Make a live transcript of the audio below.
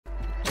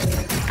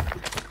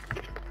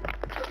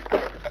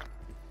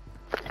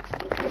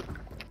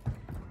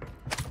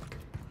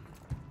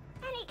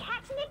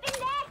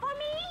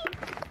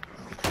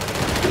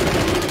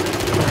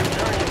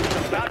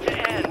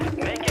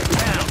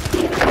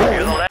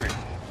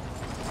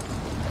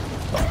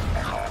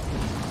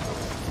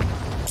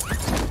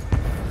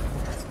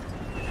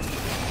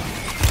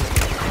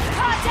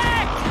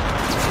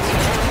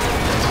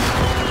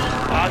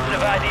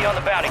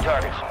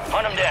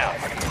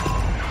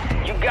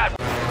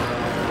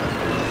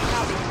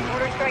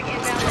strike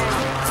inbound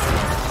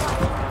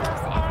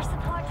now. Air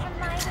support from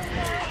my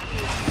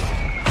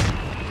window.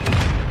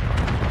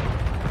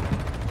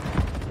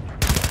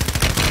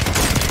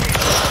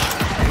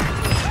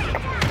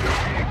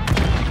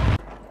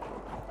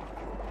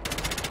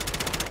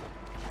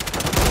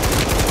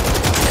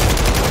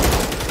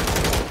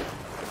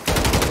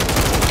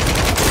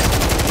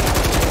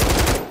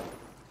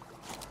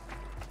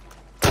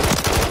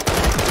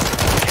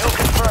 Kill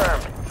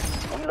confirmed.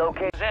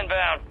 Relocate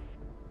inbound.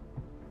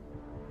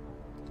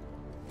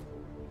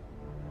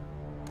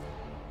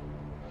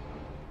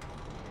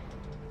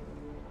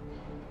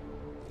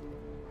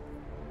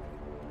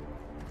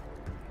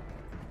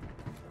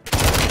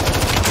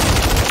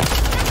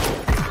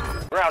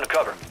 Ground to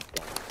cover.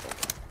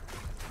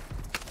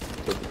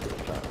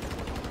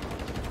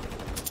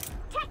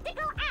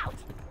 Tactical out!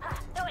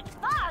 Do it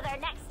farther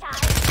next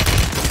time.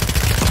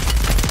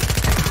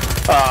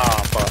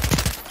 Ah, fuck.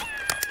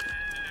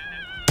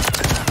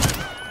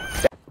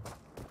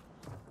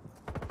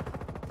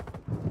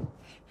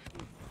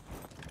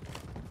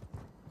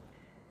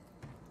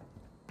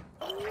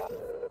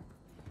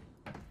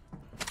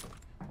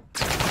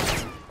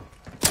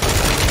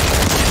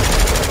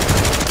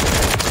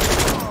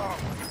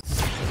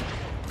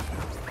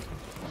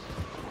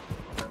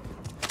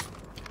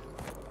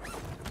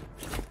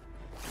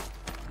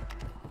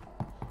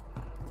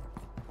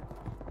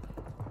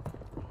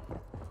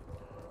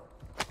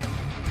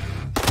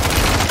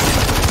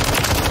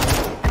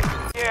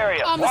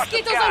 Area. Watch the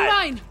Mosquitoes skies.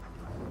 online!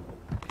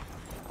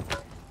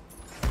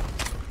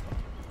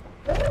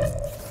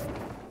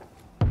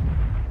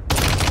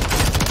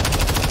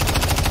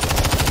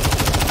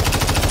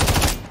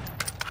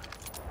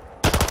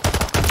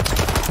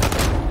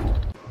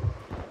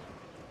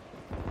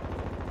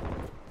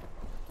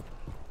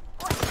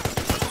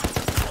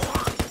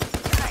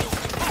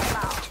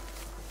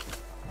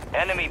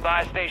 Enemy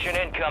buy station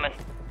incoming.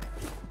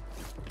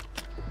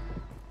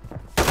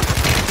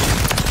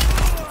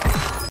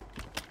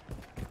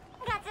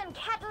 Got some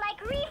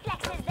cat-like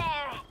reflexes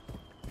there.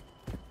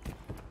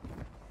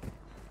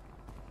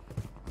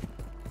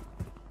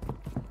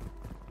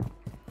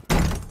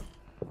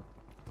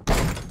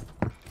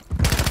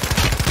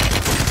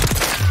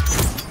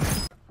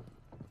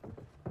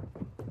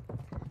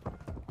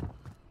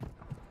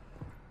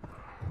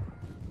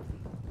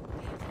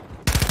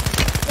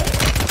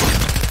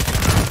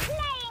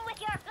 Playing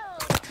with your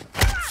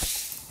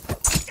food.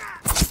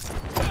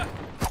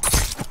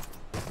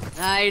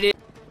 I did.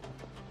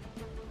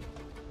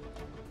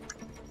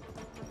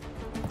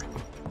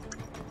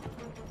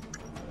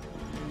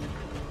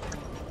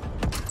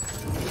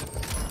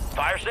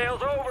 Fire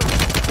sales over.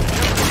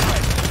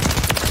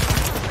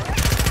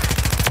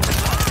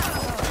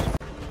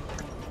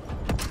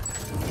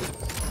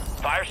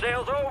 Fire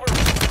sales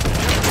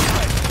over.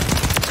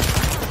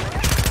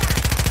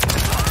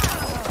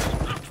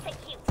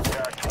 Execute.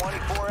 There are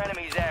 24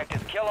 enemies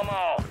active. Kill them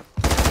all.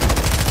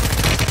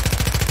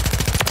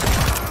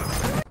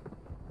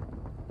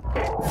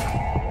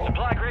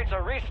 Supply crates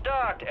are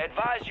restocked.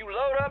 Advise you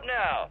load up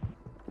now.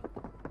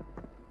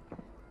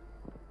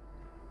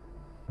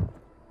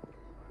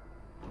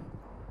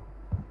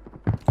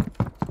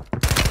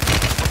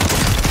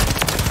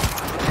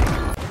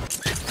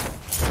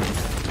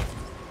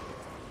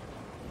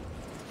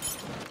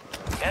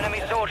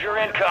 Enemy soldier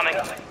incoming.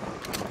 Any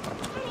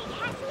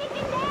catnip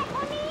in there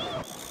for me?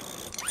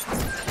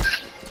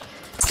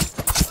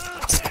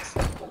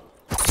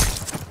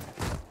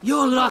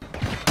 You're lucky.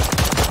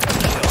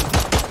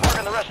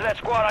 Marking the rest of that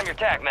squad on your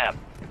tac map.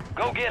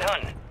 Go get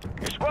hunting.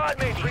 Your squad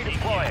mates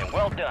redeploying.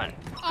 Well done.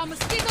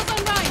 Mosquitoes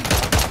online!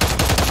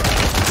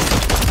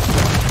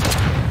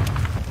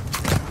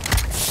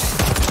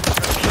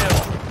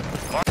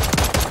 Kill.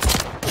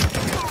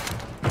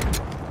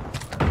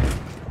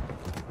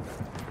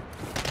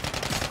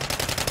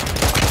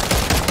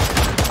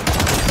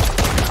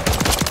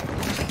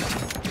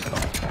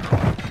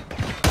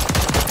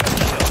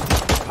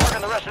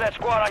 Marking the rest of that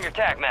squad on your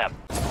tac map.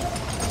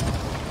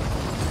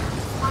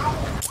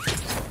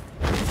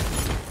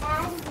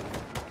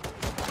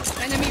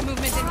 Enemy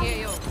movement in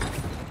the AO.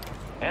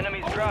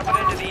 Enemies dropping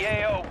into the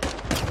AO.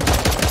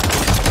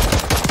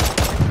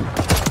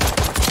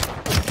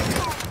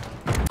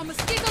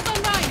 Mosquitoes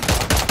online!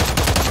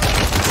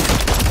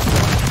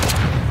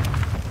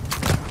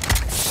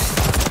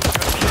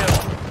 Kill.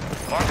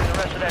 Marking the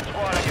rest of that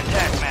squad on your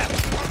tac map.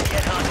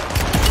 Get hunting.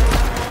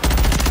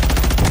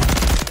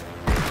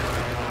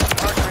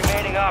 Mark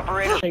remaining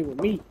operators. Stay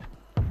with me.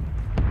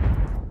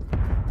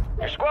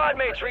 Your squad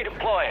mates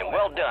redeploying.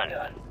 Well done.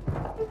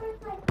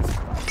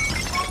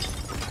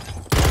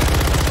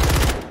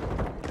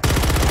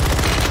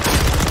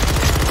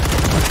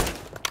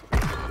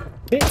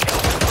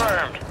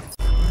 Confirmed.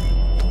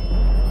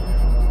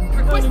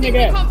 Requesting nigga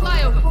at? recon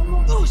flyover.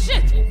 Oh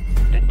shit!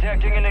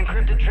 Detecting an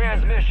encrypted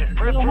transmission.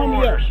 Prep Where for the homie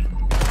orders. at?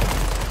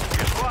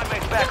 Your squad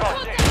mates back on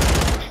station.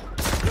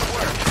 Good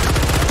work.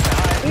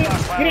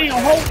 Get in,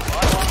 ho.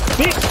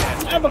 Bitch,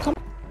 don't ever come.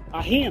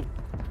 I hear him.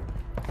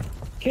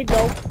 Kick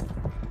go.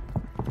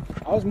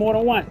 I was more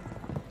than one.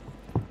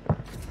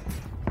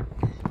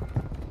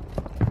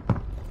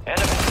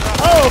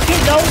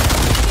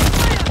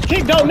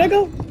 Kick though,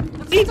 nigga.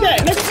 Eat that,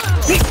 nigga.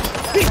 Kick.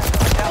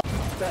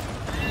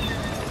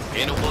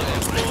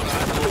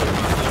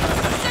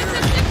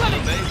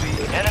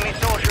 Enemy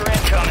soldier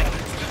incoming.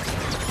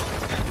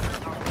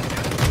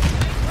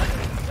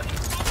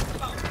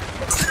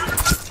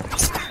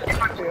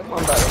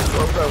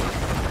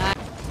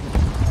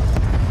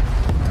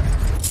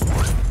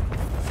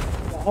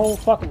 The whole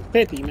fucking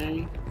 50,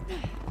 man.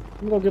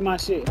 Let me go get my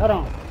shit. Hold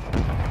on.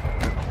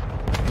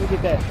 Let me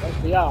get that. That's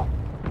for y'all.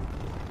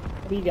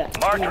 What do you got?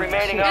 Mark the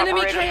remaining Enemy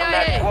operators from KIA.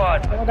 that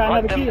squad. I got Hunt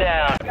another them kill.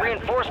 down.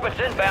 Reinforcements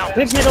inbound.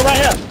 This nigga right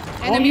here.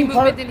 On Enemy you,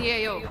 movement Perk. in the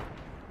AO.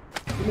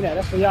 Give me that.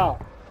 That's for y'all.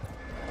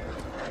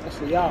 That's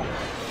for y'all.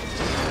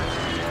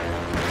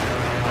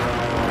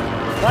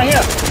 Right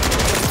here.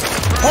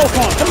 Hold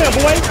on. Come here,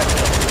 boy.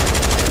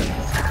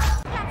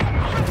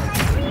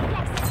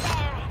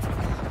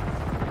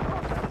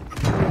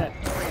 Give me that.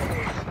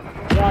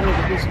 Y'all need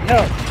to get some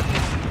help.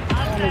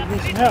 Y'all need to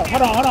get some help.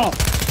 Hold on, hold on.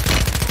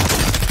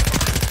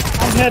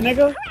 I'm here,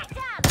 nigga.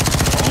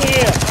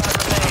 Yeah.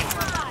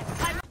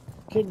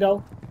 Kick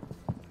though.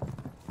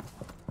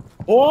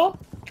 Boy.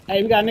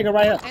 Hey, we got a nigga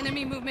right here.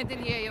 Enemy movement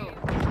in the AO.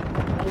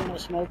 I don't want to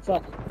smoke.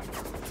 Fuck it.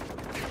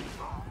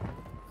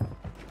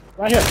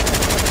 Right here.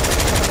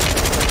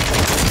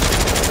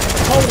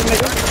 Hold it,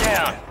 nigga.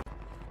 Down.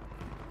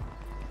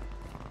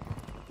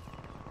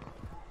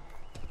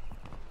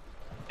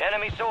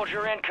 Enemy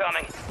soldier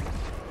incoming.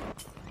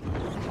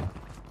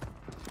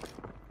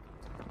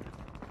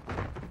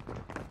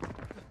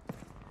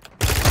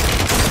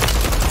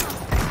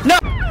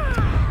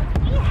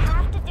 You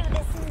have to do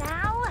this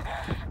now?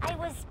 I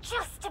was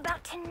just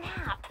about to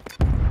nap.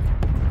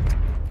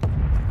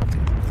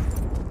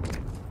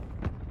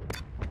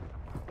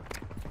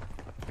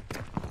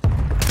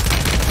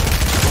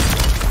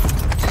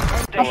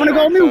 I'm finna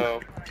go mute.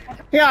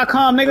 Here I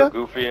come, nigga.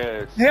 Goofy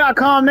ass. Here I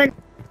come, nigga.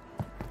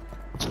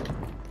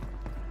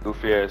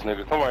 Goofy ass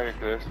nigga. Come right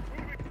here, cuz.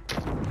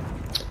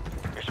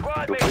 Your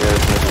squad Goofy mates ass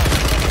nigga.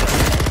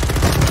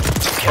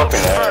 Fucking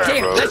ass,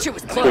 Damn, bro. that shit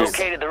was close.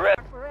 located the rest.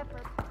 Where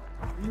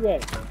you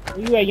at?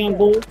 Where you at, young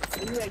bull?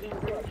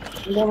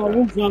 You on the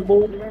roof, young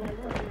bull.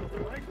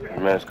 Your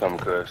man's coming,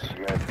 cuz.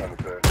 Your man's coming,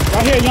 cuz.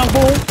 Right here, young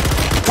bull.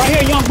 Right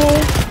here, young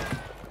bull.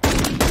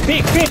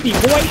 Big 50,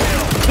 boy.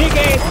 Big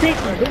ass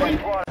 50, boy.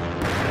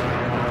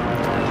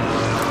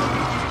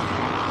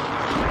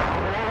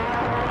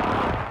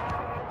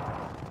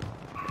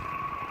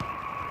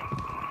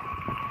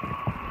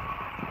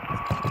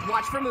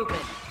 Watch for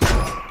movement.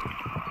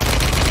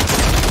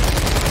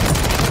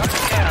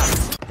 Down.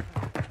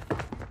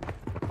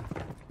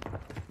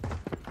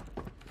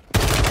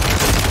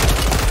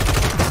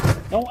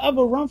 Don't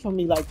ever run from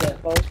me like that,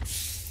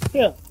 folks.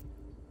 Here.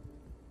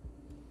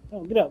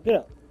 Oh, get up, get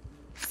up.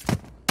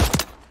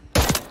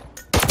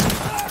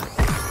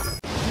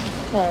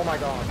 Oh my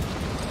god.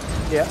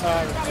 Yeah,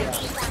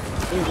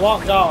 Big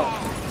walk dog.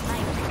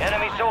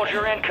 Enemy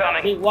soldier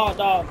incoming. Big walk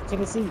dog,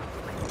 Tennessee.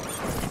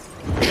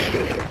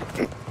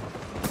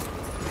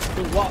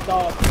 Big walk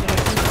dog,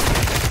 Tennessee.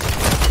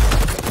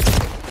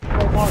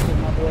 Go market,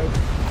 my boy.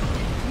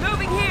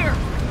 Moving here.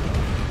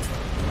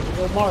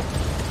 Go market.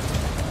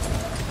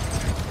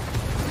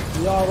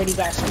 We already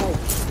got smoke.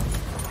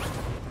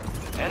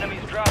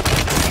 Enemies dropping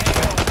into the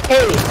AO.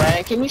 Hey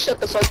man, can you shut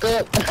the fuck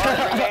up? Mark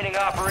the remaining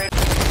operators.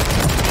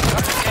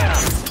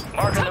 Down.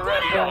 Marking the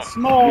red We got zone.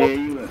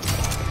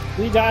 smoke.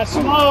 We got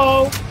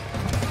smoke.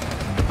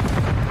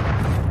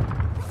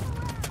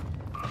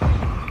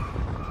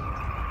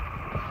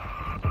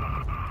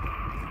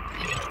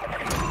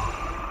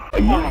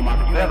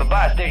 You have a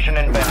buy station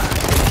inbound.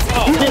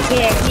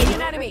 Bitch ass nigga.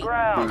 An enemy.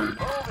 Ground.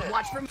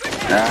 Watch for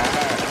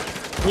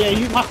Yeah,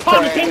 you. My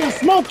partner came and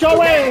smoked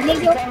your ass,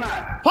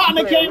 nigga.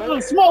 Partner came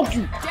and smoked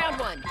you. down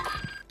one.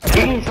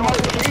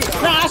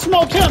 Nah, I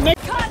smoked him,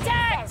 nigga.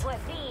 Contact! As we're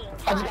being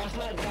I just got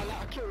sniped, but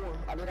I killed him.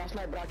 I just got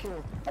sniped, but I killed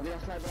him. I just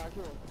got sniped, but I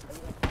killed him.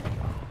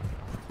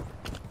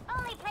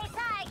 only place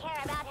I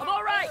care about. I'm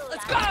all right.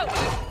 Let's go.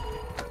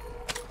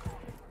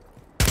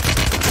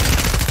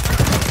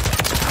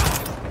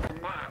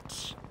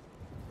 Match.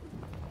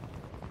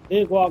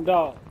 Big walk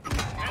dog.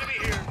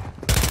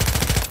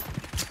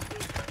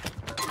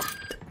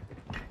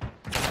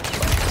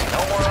 No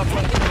more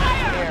uplink in the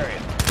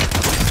area.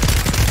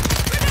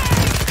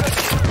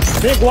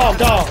 Big walk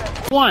dog.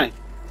 One.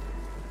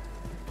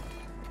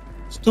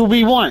 It's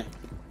 2v1.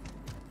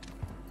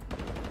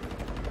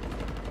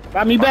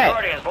 Got me back.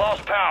 Guardians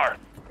lost power.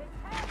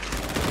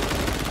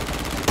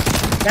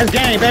 That's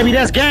game, baby.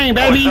 That's game,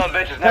 baby. Some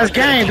bitches never That's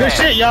stood a game. Good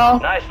chance. shit, y'all.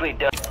 Nicely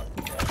done.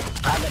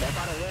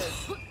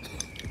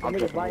 I'm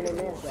just buying their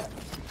man's back.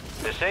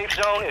 The safe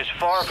zone is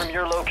far from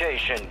your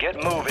location. Get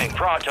moving,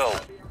 pronto.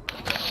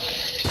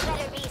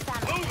 Better be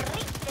some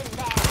creeps in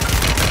there.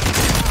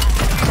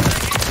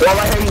 Well,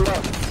 I hear you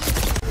up.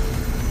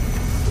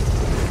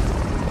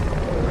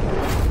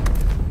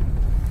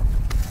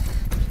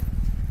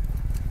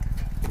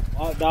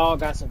 Walk dog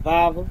got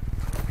survivor.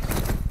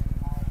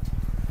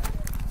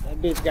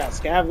 That bitch got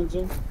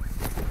scavenger.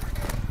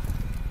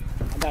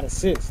 I got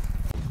assist.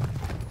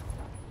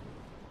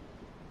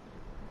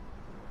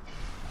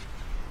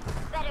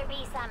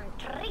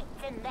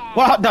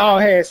 Wild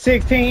Dog had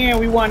 16 and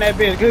we won that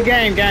bitch. Good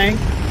game, gang.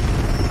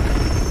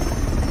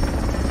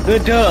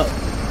 Good dub.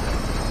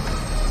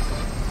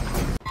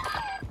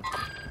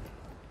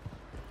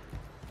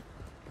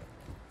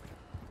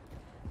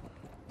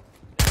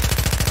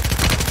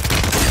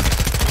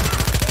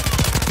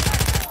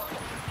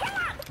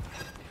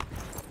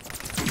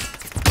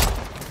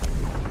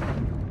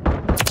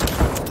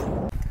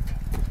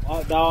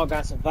 Wild Dog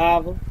got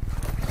Survivor.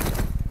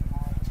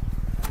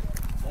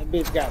 That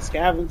bitch got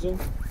Scavenger.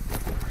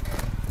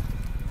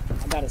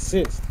 I got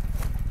Assist.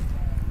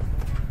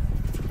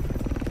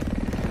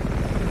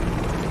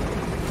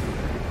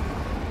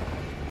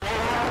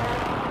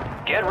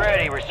 Get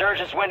ready,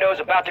 resurgence window's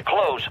about to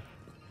close.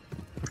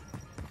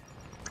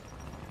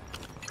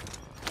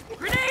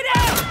 Grenade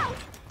out!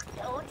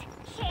 Don't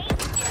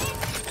chase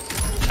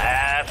me.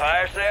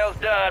 Fire sale's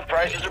done.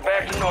 Prices are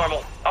back to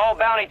normal. All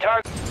bounty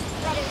targets.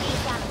 Better be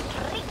some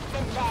treats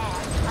in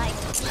there, like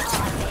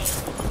starving.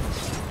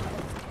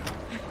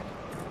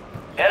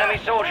 Enemy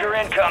soldier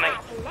incoming.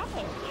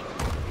 Athletic.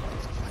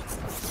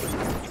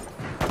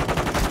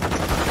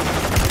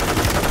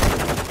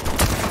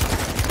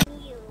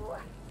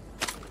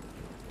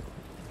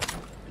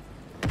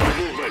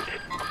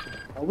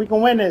 Oh, we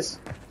can win this.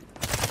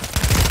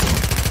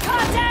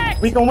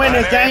 Contact! We can win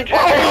this game.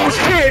 Oh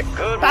shit!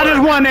 Good I just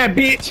work. won that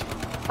bitch.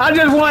 I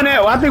just won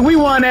that. I think we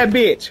won that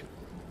bitch.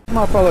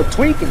 Motherfucker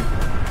tweaking.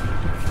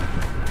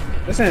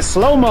 It's in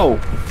slow mo.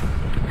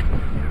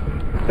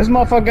 This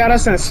motherfucker got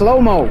us in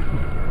slow mo.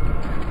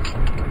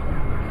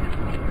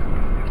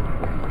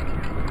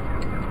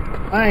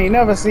 I ain't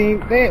never seen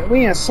that.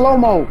 We in slow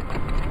mo.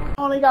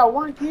 Only got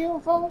one kill,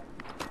 folks.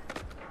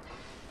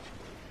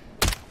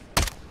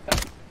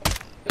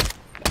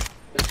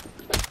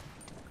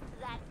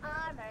 That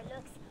armor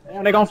looks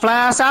Damn, they gonna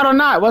fly us out or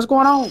not? What's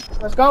going on?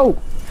 Let's go.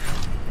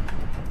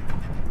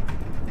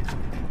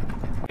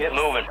 Get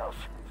moving.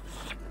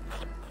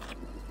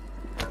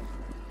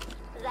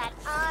 That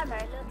armor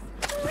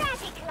looks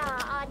ratty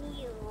claw on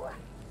you.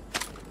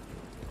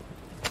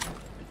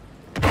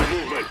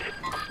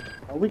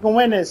 Oh, we can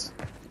win this.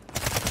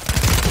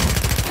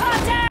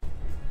 Contact!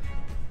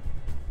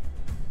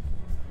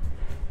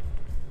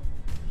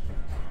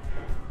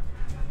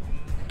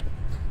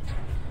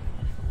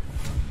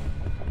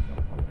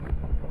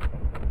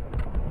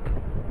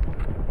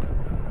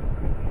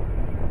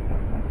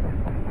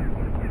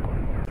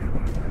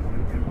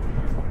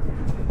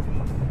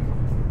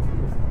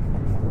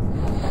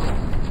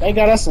 They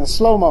got us in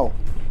slow mo.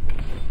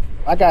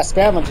 I got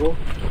Scavenger.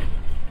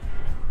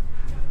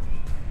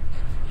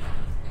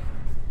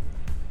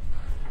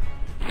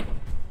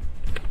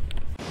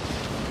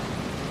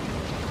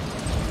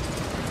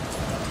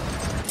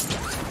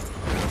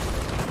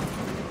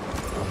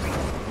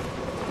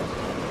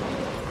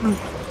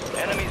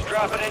 Enemies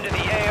dropping into the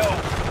AO.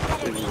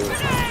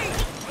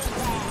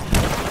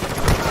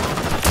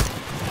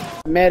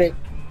 Medic.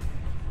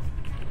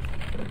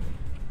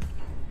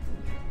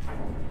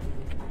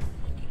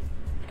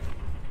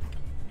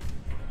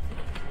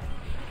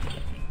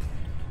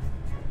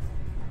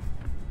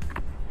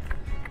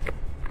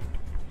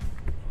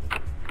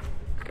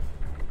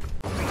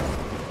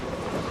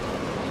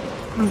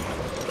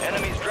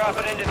 Enemies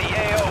dropping into the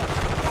AO.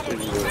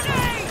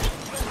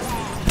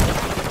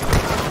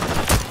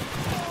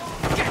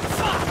 Get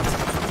fucked!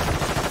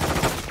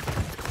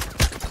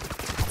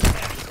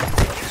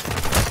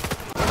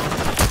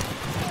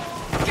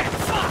 Get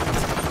fucked!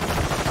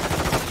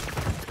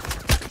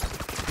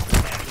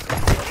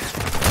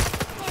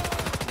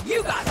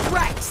 You got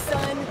wrecked,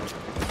 son!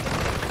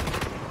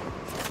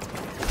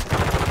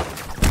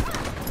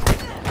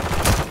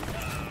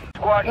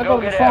 Squad, Let's go go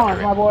to get the farm,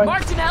 after my it. boy.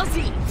 Marked an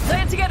LZ!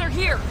 Land together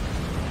here!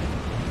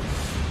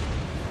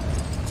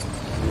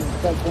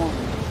 Take one.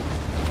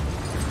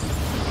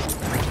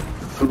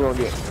 Who gonna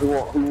get? Who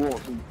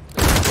wants?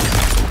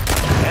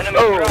 Enemies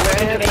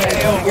dropping into the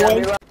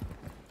AO. Boy.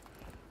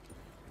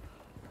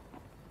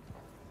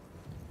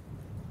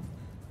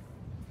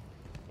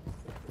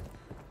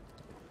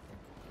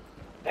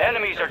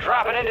 Enemies are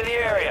dropping into the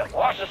area.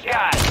 Watch the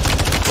skies.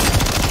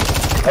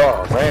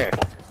 Oh man.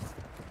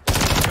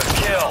 Good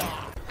kill.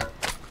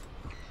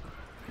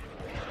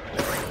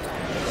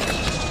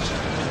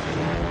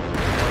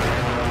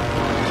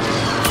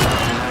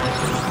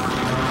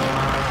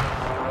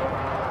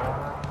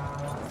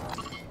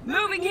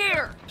 Moving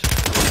here!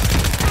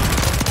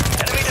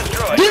 Enemy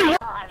destroyed.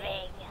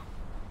 Starving.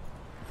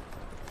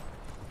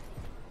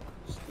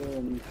 Still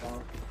in the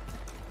car.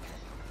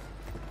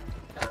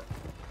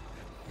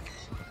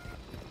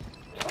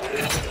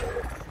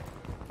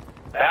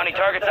 Bounty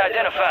targets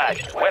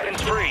identified.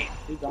 Weapons free.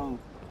 He gone.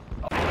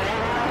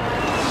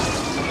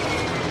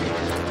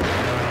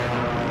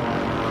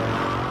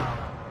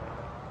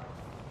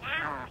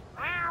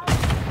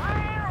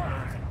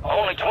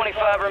 Only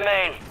 25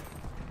 remain.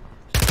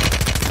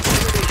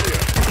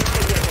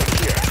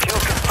 Kill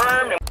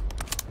confirmed.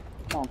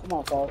 Come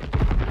on, Paul.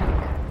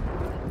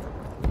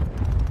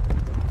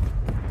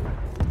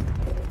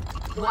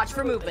 Watch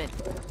for movement.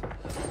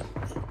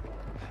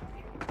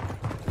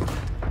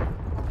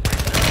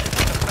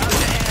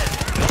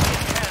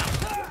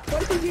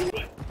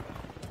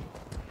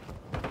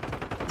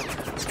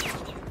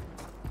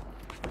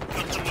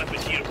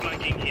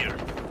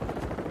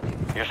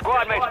 Your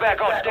squad mate's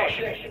back on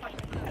station.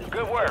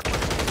 Good work.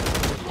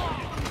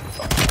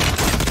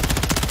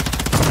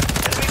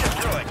 Enemy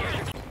destroyed. Use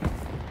your...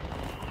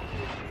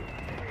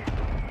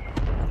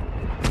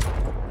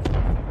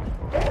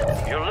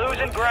 You're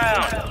losing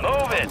ground.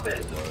 Move it.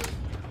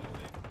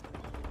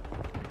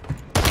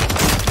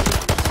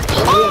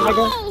 Yeah,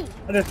 nigga.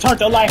 I just turned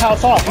the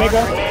lighthouse off,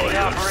 nigga.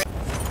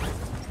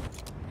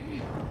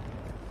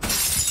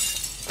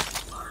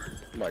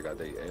 Oh my god,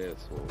 they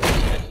asshole.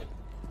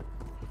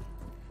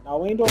 No,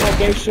 we ain't doing no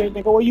gay shit,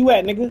 nigga. Where you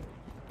at, nigga?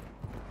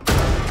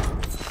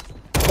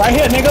 Right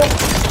here, nigga.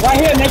 Right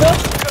here, nigga.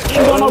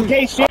 Ain't doing no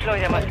gay shit.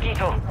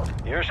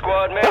 Your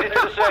squad made it to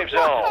the safe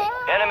zone.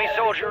 Enemy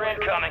soldier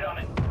incoming.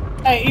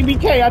 Hey,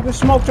 EBK, I just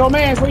smoked your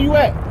mans. Where you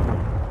at?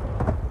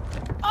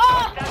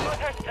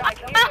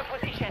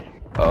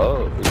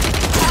 Oh.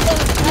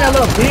 Yeah,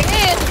 little bitch.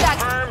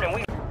 Confirmed and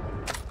we...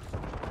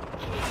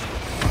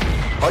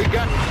 Oh, you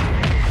got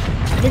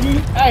Nigga,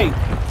 hey.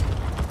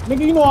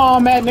 Nigga, you know where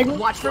I'm at, nigga.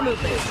 Watch for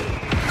movement.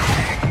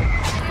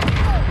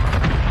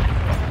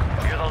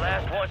 You're the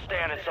last one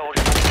standing,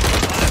 soldier.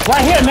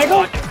 Right here,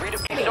 nigga.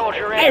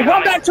 Soldier Hey,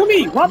 run back to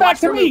me. Run back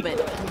Watch to for me.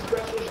 movement.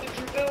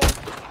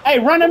 Hey,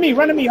 run to me.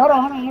 Run to me. Hold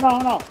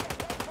on.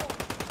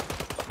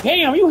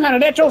 Damn, you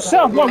handled that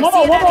yourself, boy. One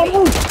more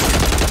move.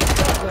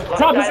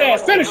 Drop his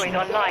ass. Finish him.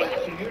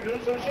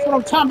 That's what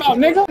I'm talking about,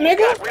 nigga.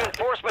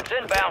 Reinforcements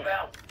inbound.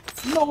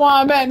 You know where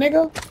I'm at,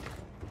 nigga.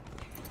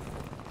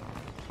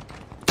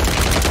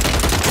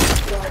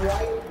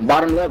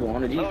 Bottom level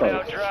on the Loadout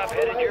default. drop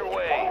headed your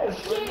way.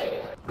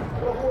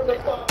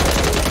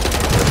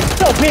 Get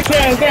your bitch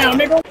ass down,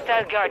 nigga.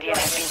 Stealth Guardian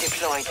has been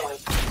deployed.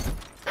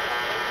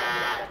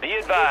 Be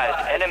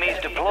advised, enemies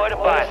deployed a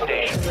buy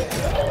station.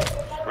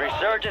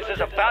 Resurgence is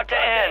about to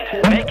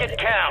end. Make it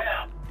count.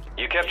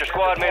 You kept your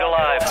squad mate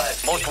alive.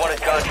 Most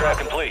wanted contract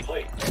complete.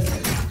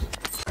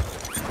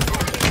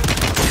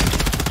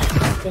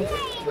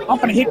 I'm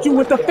gonna hit you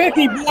with the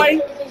 50, boy.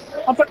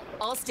 All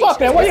Fuck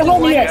that. Where your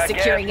homie at?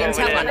 Securing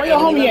intel on Where your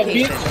enemy homie at,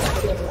 location.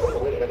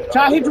 bitch?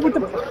 Try to hit you with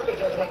the...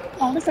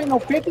 Oh, this ain't no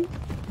 50.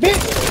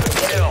 Bitch!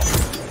 Kill.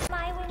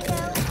 My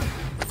window.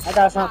 I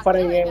got something for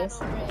their ass.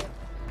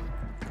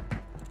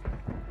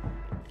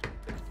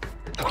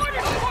 Port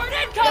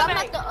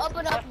incoming!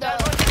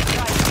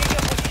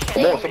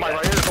 Come on, somebody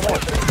right here, come on.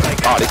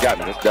 Oh, they got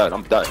me. It's done.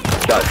 I'm done.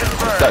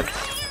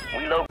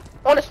 We low.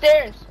 On the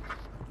stairs.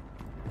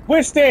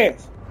 Which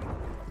stairs?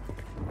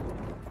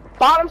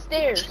 Bottom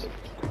stairs.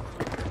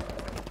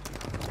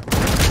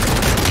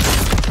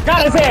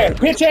 Got his ass,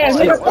 bitch ass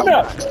nigga. Come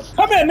here.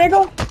 Come here,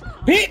 nigga.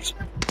 Bitch.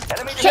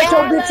 Enemy Shut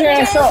your bitch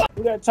ass up.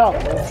 We gotta talk,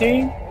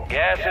 team.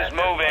 Gas is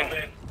moving.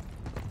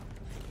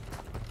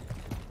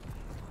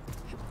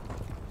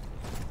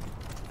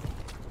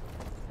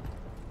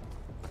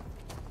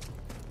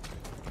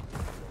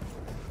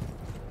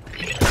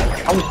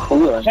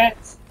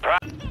 Cats.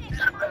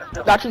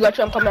 Got you,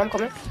 I'm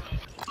coming.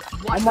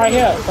 I'm right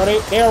here. So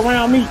they're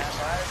around me.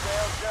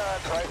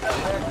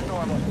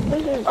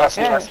 I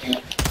see.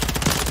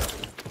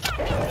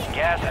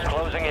 Gas is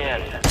closing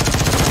in.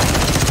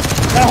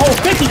 That whole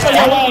 50 for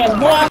your ass,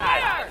 boy.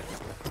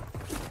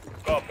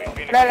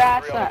 That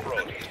ass up.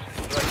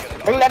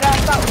 Bring that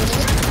ass up.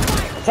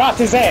 Dropped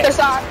his This ass.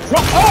 side.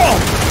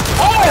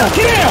 Oh,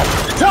 get down.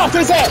 Dropped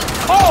his ass.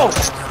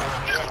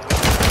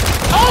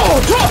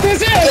 Oh, dropped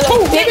his ass.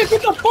 Cool, nigga,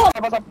 get the fuck.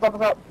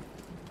 Up.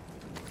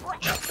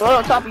 Right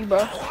on top of you,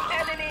 bro.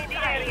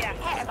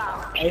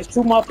 Hey, it's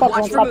two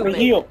motherfuckers on top of the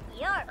hill.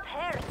 Your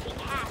party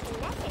has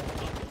nothing.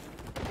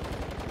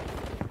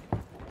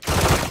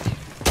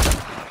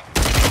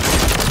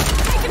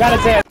 Got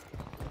his ass.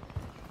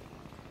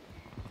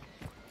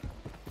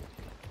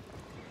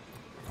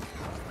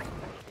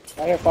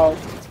 Right here,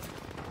 folks.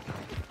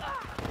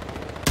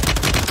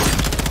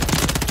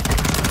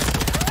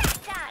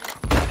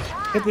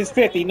 Hit this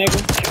 50, nigga.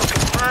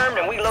 Confirmed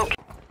and we locate.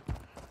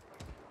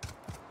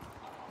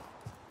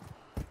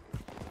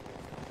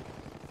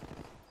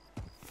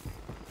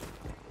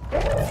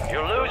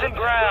 You're losing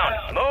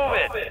ground.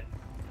 Move it.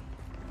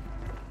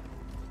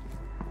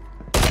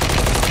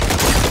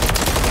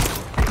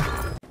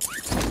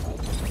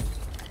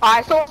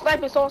 Alright,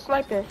 someone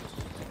sniping.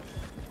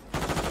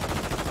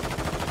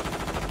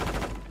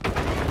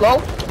 Low.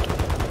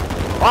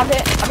 Oh, I'm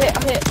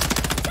hit.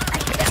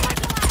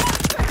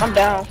 I'm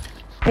down.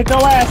 Hit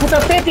your ass with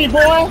the 50,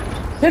 boy.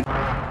 Hit.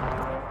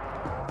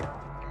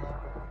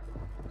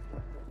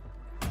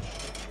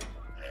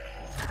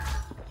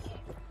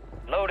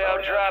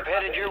 Loadout drop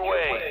headed your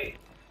way.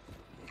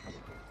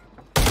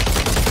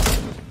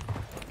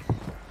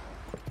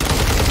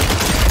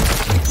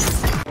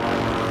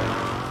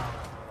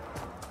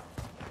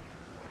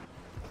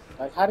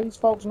 Like, how these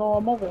folks know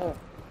I'm over here?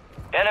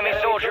 Enemy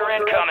soldier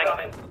incoming.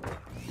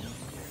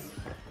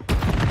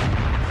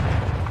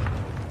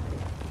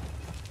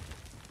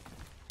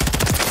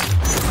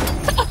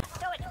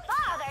 So it's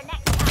father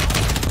next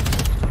time.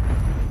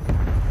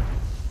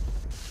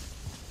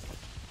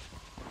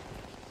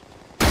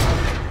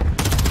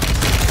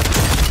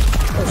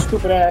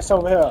 stupid ass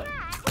over here.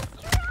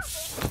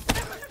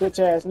 Bitch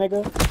ass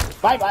nigga.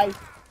 Bye bye.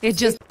 It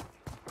just.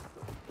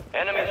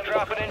 Enemies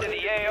dropping into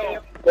the AO.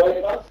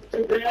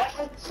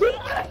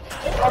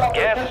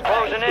 Gas is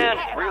closing in.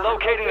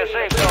 Relocating the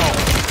safe zone.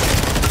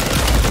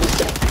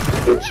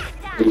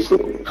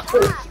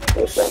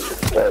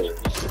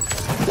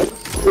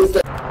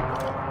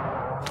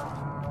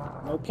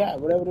 No cap,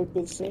 whatever this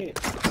bitch said.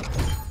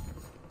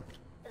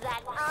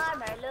 That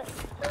armor looks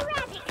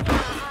pretty good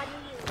on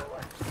you.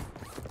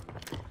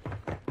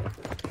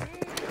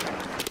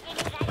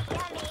 Isn't that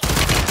yummy?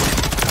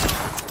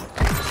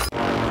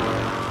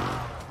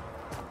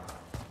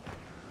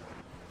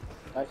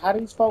 Like, how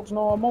these folks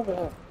know I'm over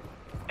here?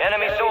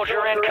 Enemy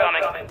soldier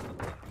incoming.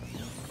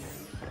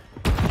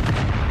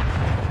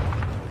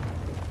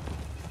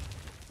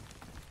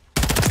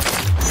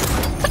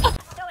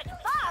 So it's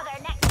farther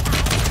next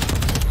time.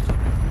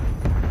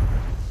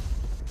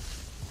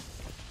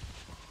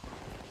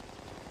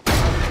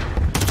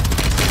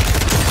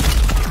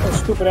 Oh,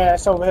 stupid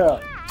ass over here.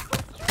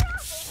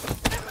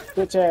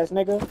 Bitch ass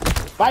nigga.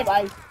 Bye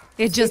bye.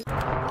 It just.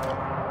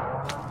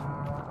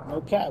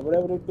 No cap,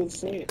 whatever this bitch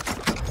said.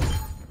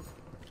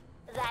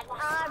 That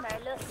armor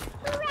looks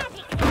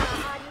pretty good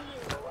on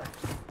you.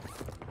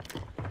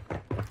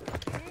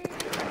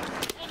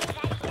 Isn't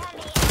that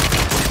yummy?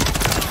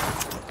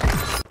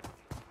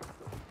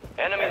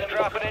 Enemies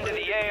dropping into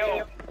the AO.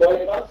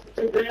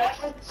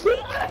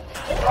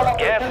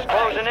 Gas is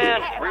closing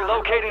in.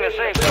 Relocating the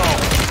safe zone.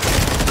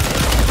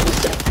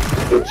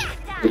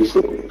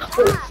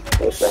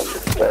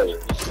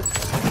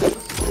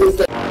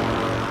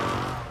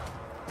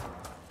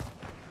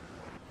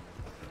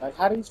 Like,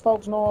 how these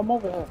folks know I'm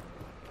over here?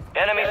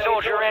 Enemy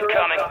soldier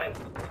incoming.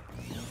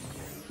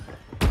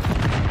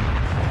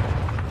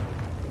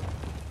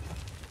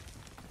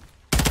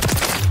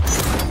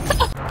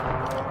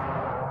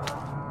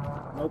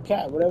 No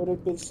cap, whatever this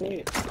bitch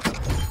said.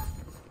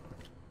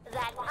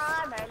 That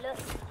armor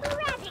looks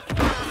pretty good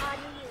on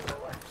you.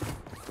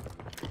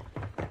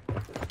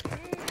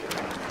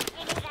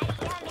 Isn't that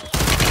yummy?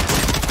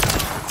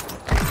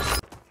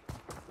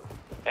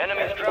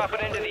 Enemies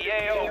dropping into the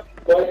AO.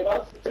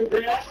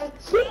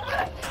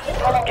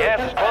 Gas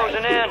is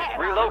closing in.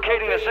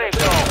 Relocating the safe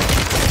zone.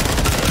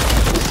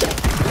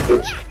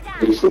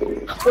 So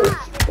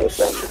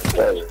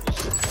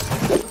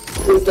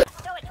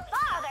it's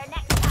farther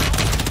next time.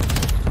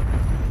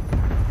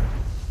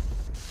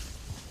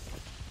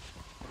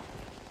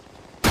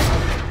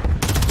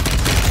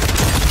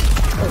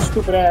 Oh,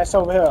 stupid ass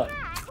over here.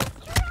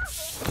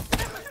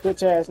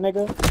 Bitch ass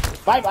nigga.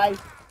 Bye bye.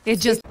 It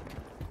just.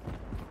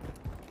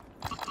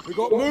 We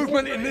got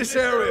movement in this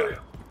area.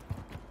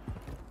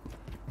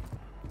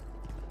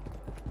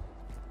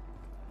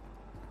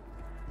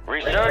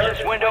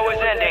 Resurgence window is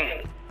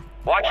ending.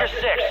 Watch your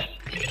six.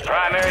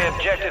 Primary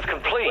objective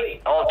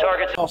complete. All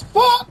targets. Oh,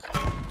 fuck!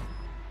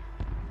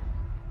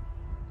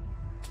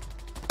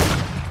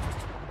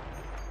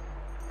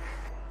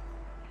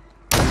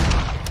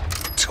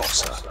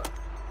 Tosser.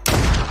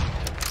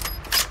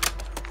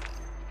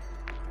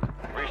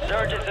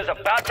 Resurgence is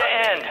about to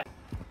end.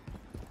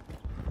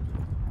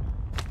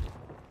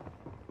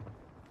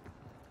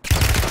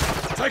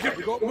 Take it.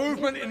 We got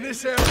movement in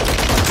this area.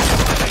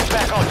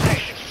 Back on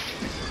station.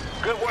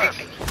 Good work.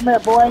 Come here,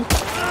 boy.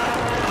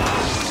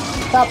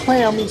 Stop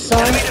playing on me, son.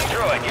 Enemy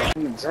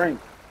destroyed. Drink.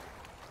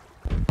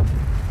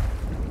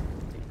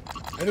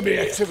 Enemy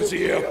activity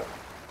here.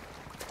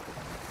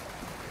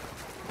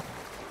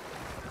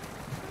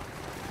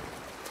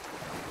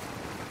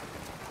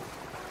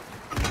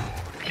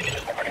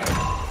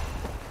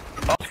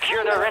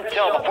 Secure their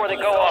intel before they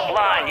go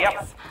offline.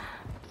 Yep.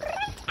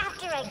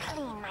 After I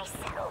clean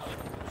myself.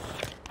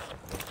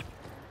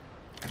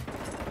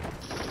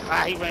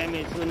 Ah, he ran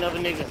me into another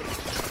nigga.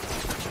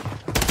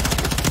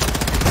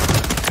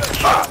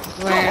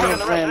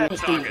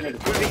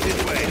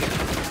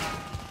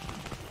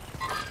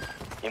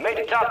 You made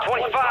the top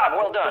 25.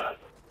 Well done.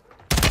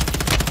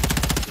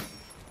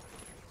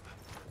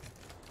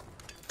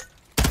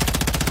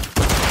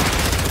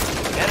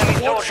 Enemy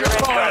soldier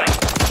incoming.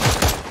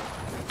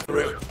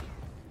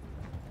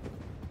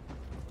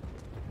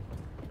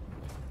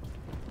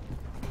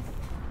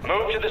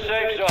 Move to the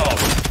safe zone.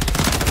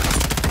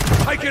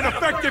 Taking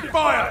effective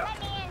fire. Let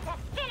me in to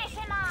finish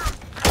him off.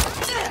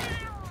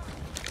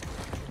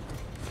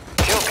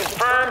 Kill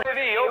confirmed.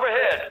 UAV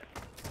overhead.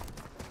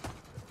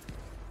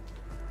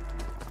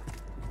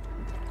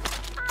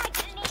 I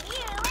didn't need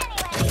you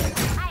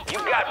anyway. You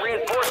got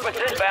reinforcements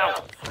inbound.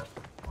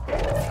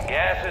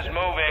 Gas is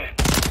moving.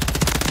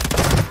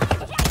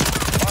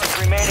 Mark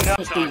remaining up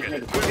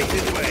target.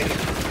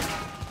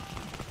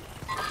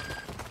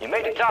 You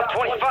made the top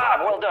 25.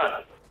 Well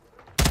done.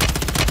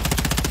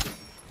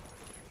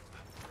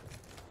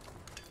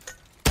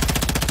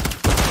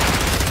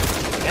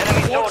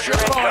 Enemy soldier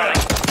incoming.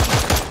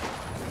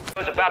 It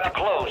was about to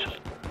close.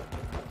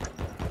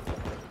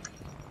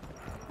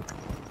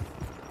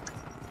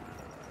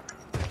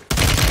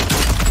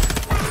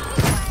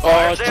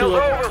 Fire sales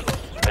over.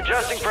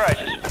 Adjusting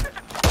prices.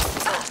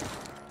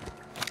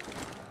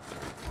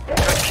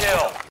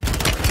 kill.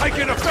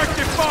 Taking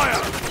effective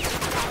fire!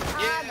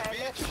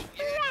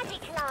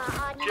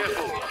 Claw on you.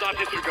 Careful, stop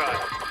disregard.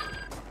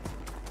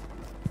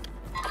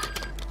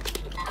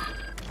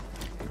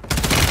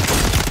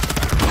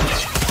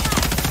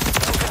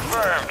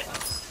 Confirmed.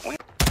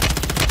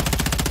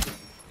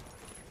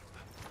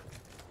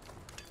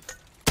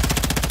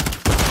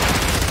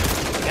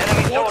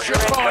 Enemy Watch soldier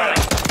your fire!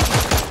 incoming.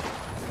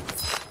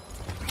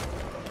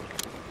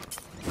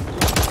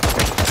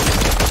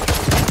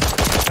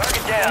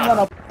 Target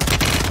down.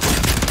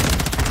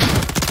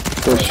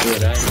 Good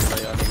shit.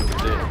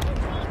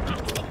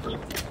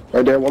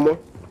 Right there, one more.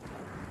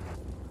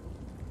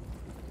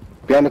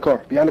 Behind the car,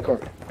 behind the car.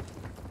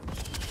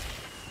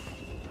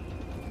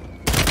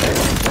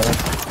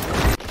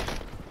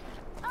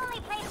 Only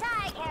place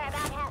I care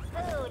about has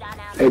food on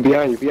them. Hey,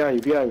 behind you, behind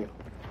you, behind you.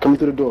 Coming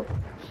through the door.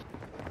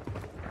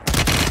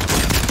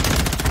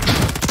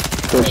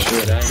 Good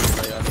shit.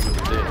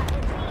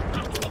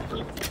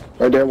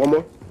 Right there, one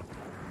more.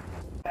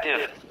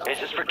 Active.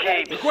 This is for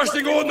keeps.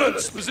 Requesting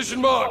ordnance!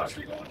 Position marked!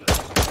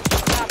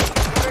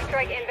 First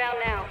strike inbound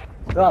now.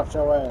 Drop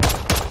your ass.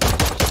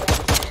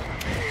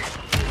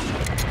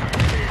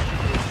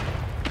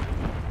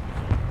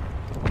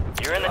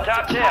 You're in the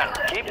top 10.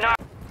 Keep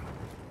knocking.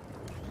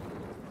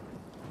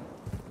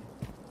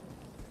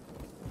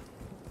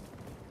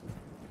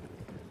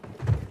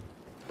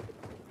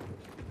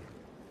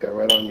 Yeah,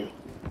 right on you.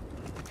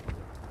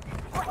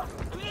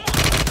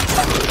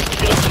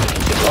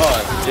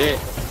 Oh, shit.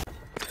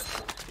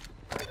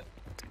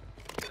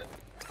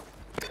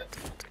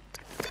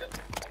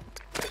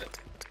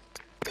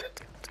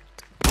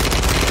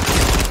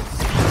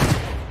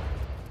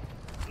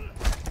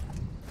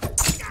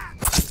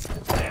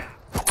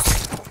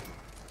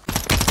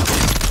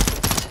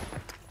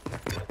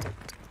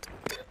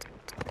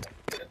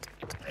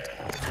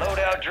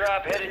 Loadout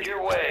drop headed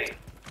your way.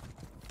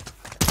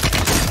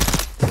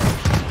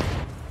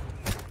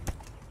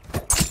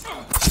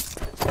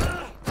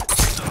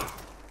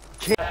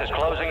 This is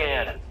closing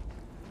in.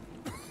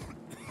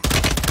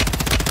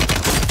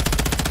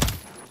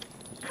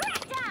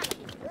 Cracked up!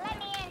 Let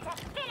me in to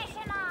finish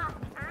him off.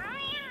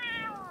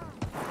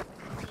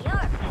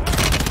 You're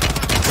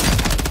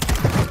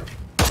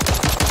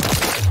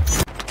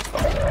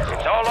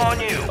It's all on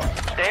you.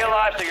 Stay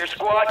alive so your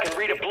squad can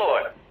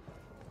redeploy.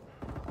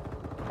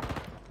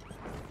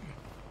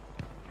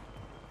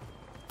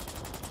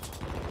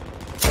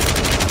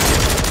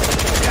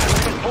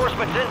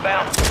 Reinforcements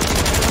inbound.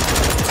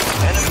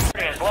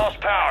 Enemy has lost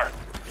power.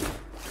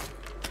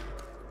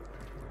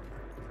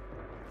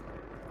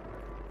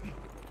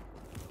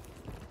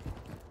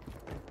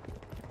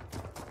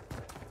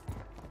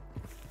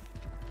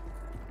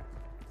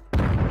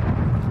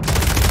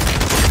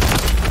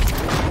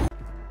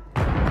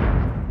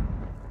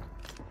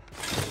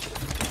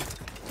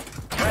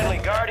 Friendly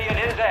Guardian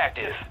is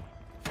active.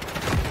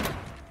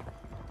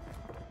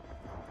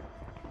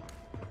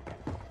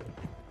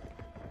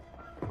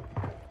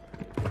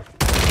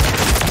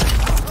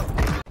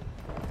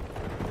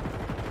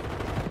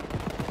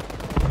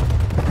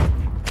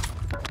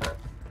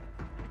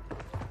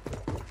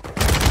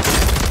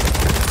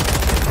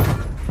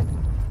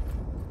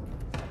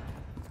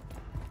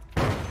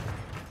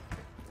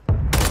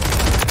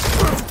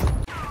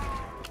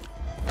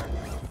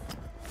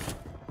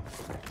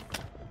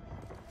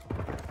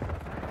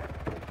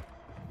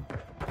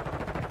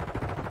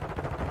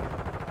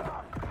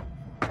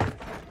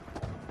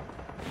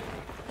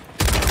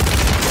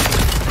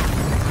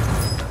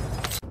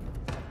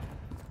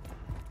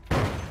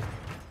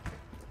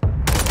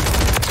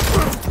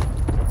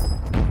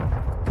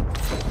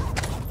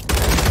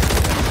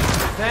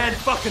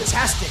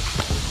 Fan-fucking-tastic!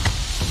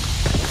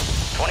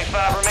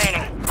 25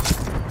 remaining.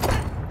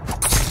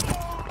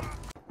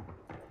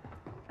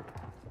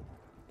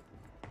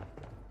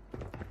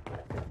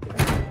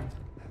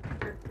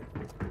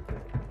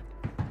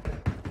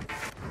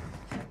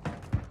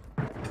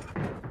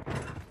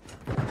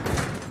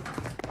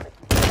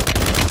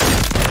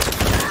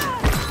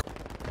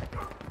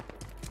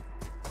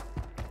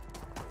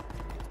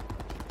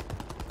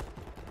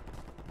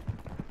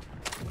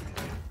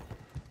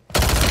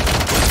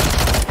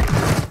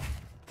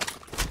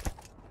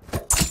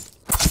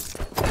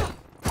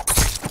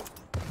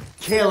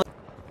 Kill it.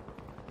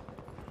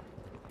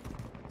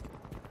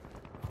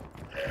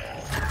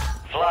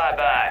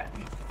 Flyby.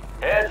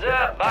 Heads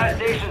up, buy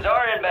stations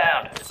are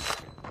inbound.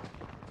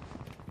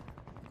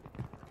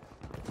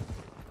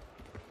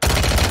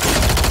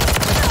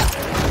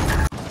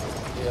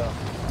 Yeah.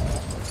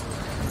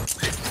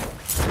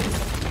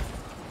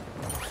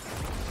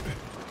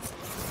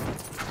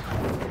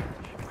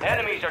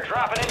 Enemies are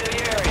dropping into the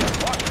area.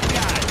 Watch the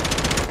skies.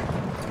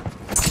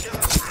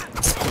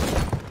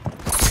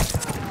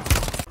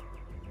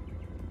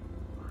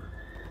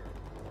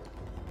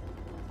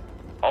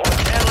 Only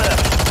 10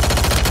 left.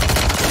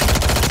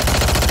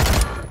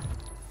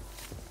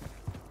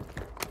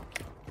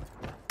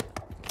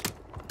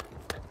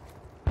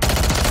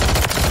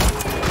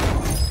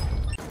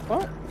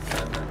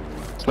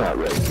 It's not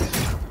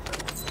racist.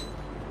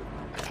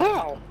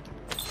 How?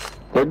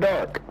 They're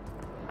dark.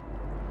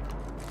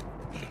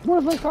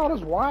 What if they call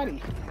us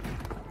Whitey?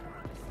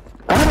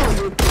 I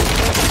don't get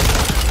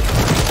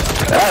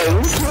Hey,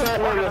 who's that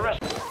nigga?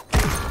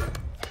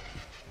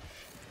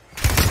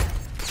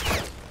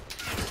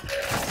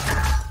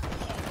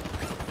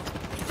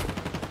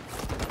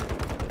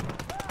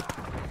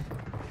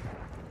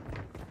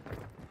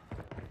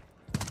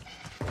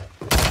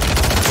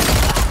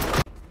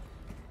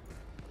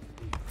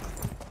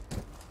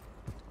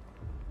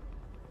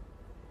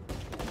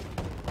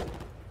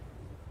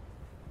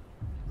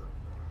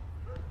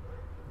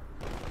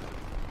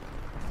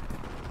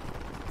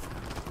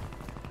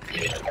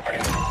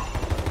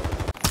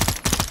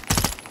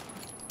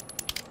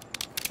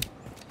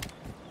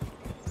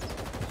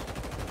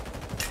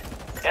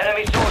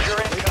 Enemy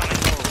soldier incoming.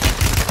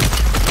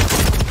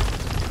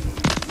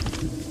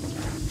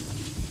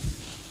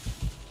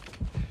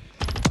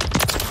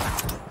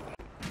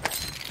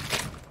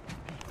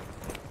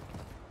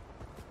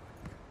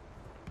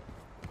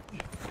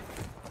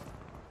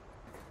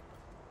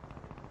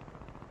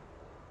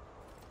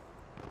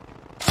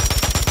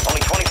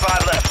 Only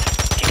 25 left.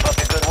 Keep up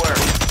the good work.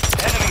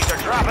 Enemies are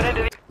dropping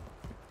into the...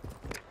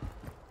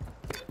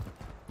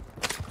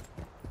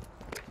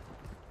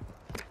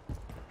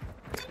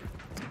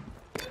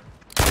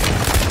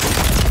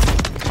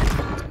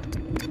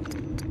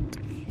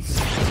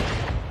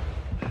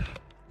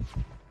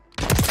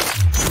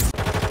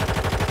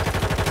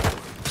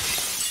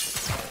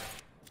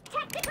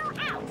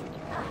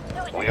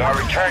 We are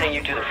returning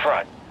you to the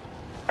front.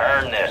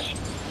 Earn this.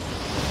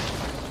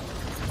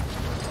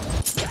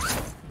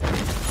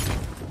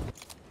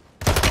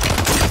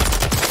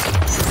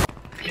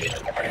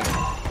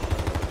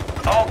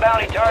 All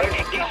bounty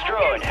targets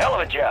destroyed. Hell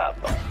of a job.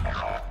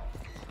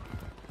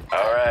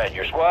 Alright,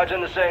 your squad's in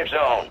the safe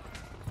zone.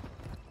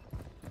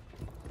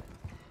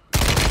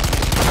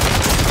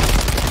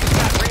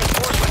 Got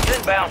reinforcements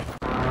inbound.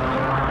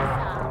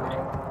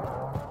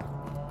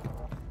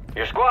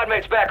 Your squad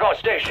mate's back on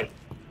station.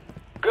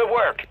 Good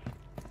work.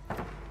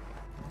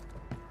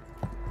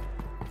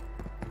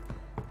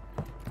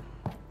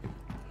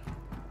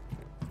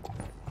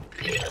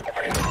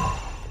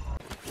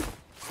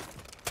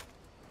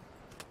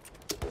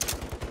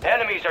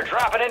 Enemies are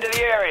dropping into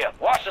the area.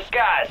 Watch the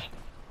skies.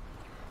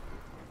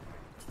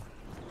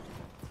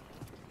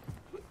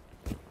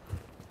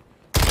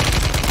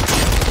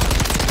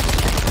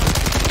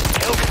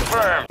 Kill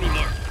confirmed.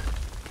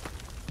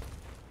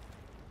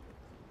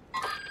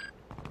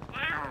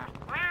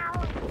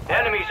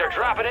 Enemies are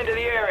dropping into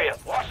the area.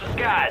 Watch the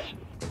skies.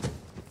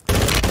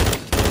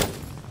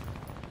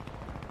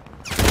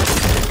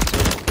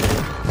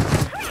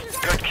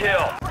 Good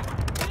kill.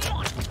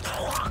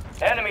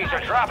 Enemies are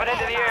dropping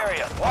into the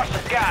area. Watch the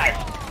skies.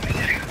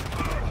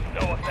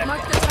 No effect. Be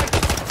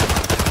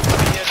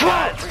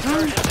advised,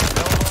 resurgence is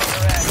no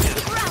longer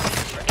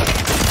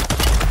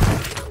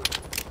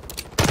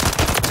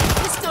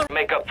active.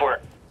 Make up for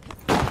it.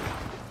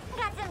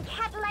 Got some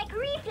cat-like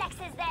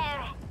reflexes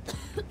there.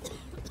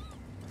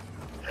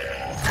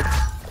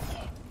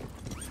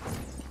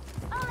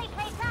 Only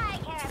place I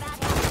care about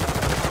is...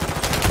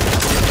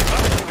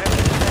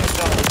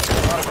 A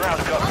lot of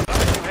ground cover.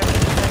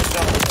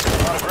 A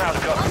lot of ground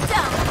cover. I'm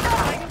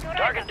down.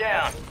 Target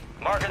down.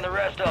 Marking the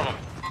rest of them.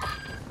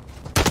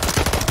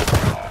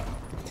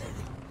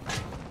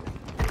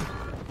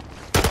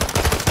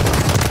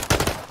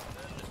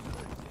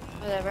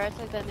 Whatever, I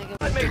took that nigga.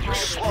 Inmates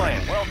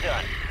redeploying. Well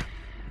done.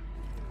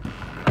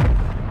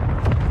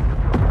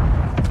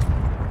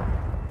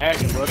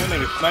 Hacking, bro. That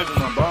nigga sniping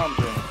my bombs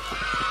in.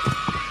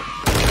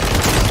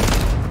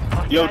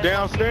 Yo,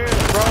 downstairs,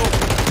 bro.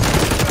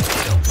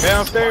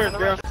 Downstairs,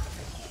 down.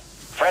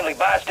 Friendly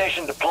buy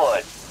station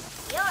deployed.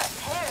 Your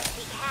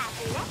heresy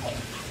athletic.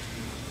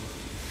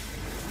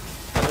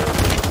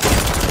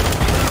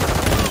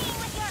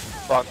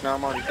 Fuck, now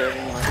I'm already dead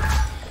anyway.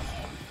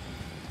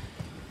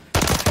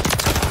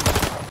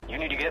 You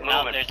need to get No,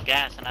 moving. there's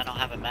gas and I don't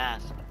have a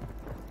mask.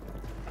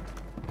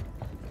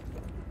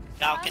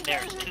 Falcon,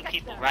 there's 2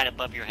 people right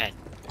above your head.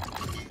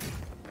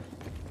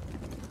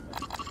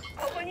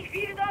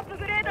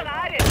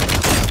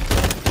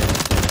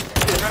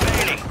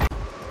 Remaining.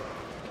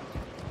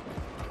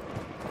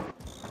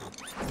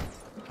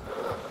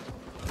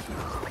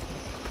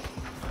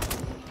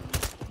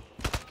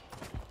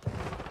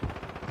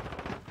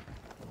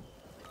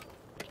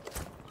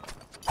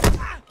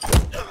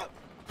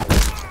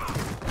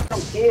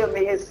 Don't kill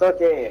me, his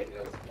suck ass.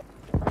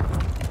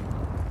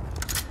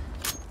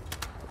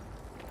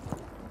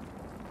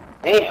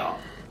 Damn.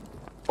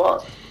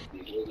 Fuck.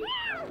 We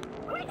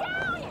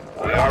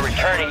are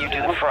returning you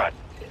to the front.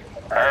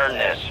 Earn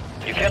this.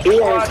 You kept the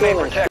squad mate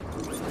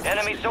protected.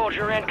 Enemy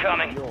soldier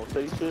incoming. You don't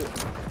say shit.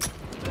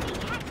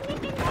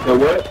 So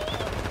what?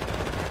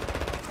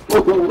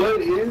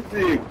 What is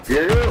it,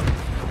 girl?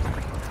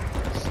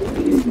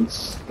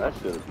 Jeez. That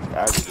shit is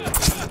aggravating.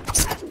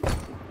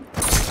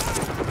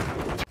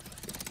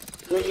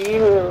 Nigga, you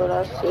heard what I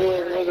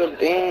said, nigga.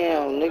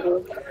 Damn, nigga.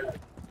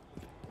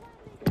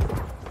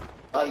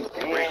 Like,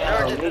 damn,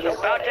 Resurgence is nigga.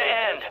 about to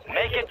end.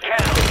 Make it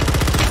count.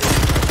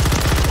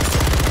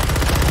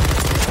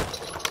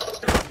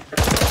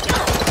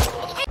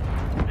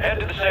 Head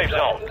to the safe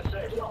zone.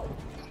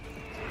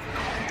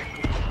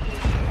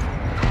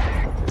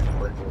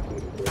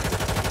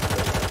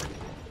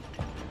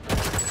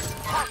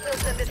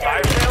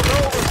 Fire sales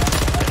over.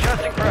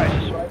 Adjusting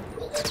prices.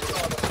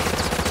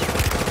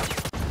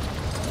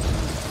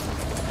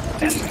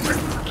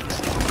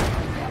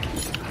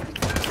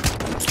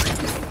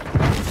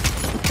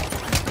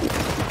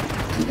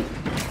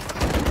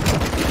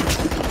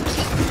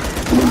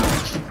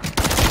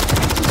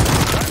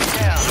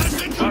 Down.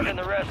 Talking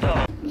the rest of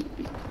them.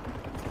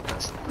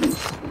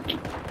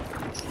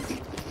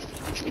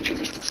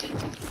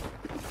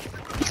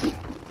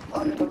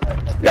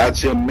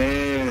 Got your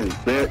man,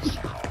 bitch.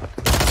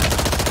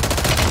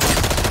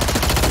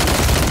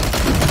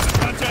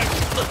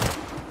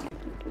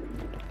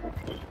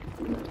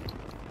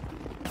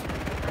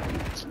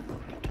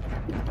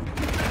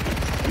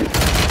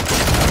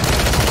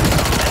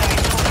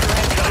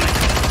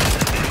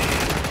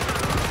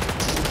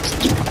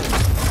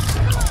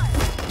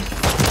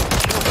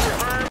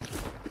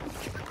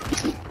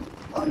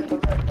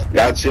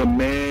 Got your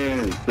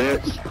man,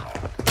 bitch.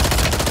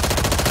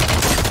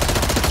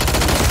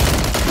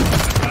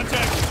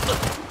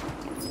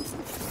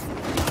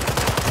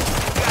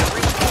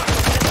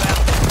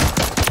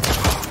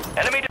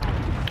 Enemy.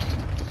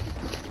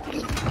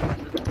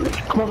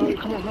 Come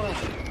on.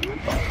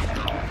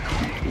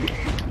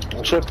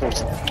 Triple.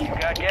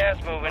 Got gas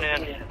moving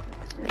in.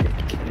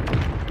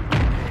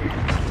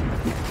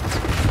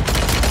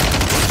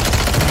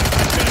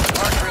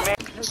 Mark remain.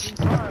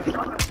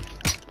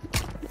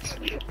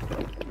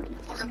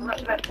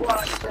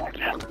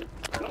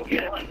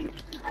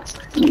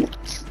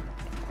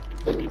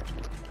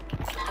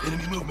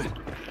 Enemy movement.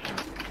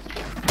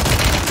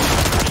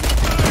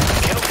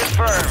 Kill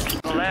confirmed.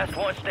 The last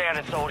one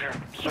standing, soldier.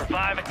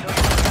 Survive until you're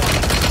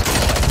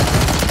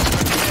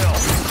kill.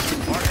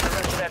 Marking the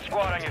rest of that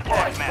squad on your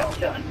attack map.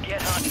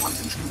 Get hunting.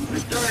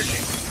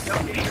 Resurging.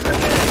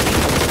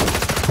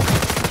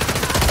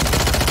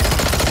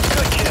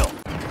 Good kill.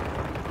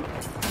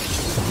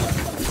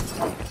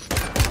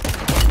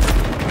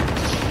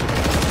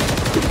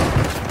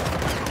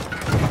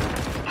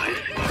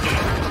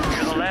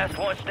 You're the last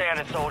one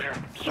standing, soldier.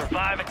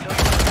 Survive until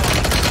you're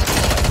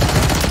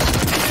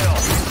kill.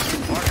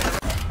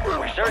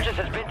 Resurgence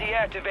has been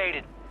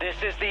deactivated. This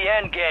is the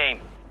end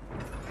game.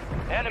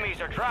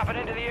 Enemies are dropping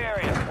into the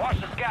area. Watch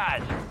the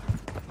skies.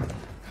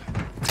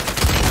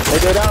 Hey,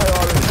 they're down here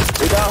already.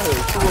 They down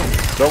here. Two of them.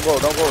 Don't go.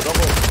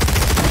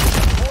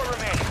 4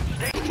 remaining.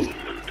 Stay.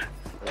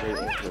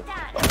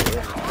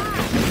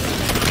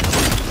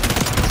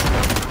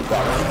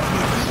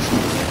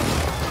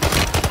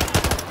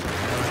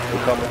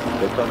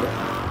 They're coming.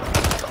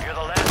 You're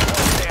the last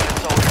one standing,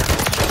 soldier.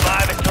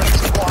 Survive until your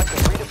squad can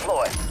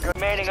redeploy.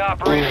 Remaining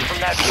operators from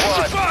that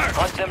squad.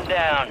 Hunt them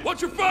down.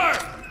 Watch your fire!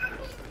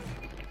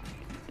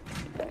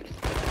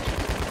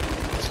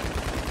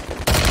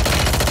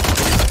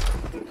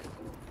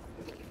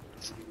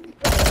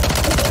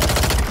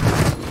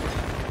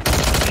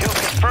 Kill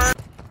confirmed.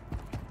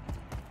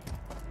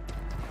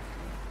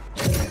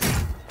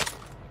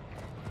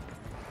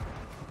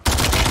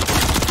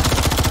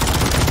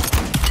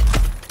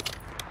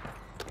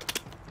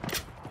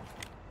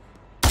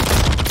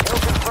 Kill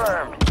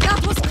confirmed. That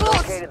was close.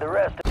 Located the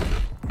rest.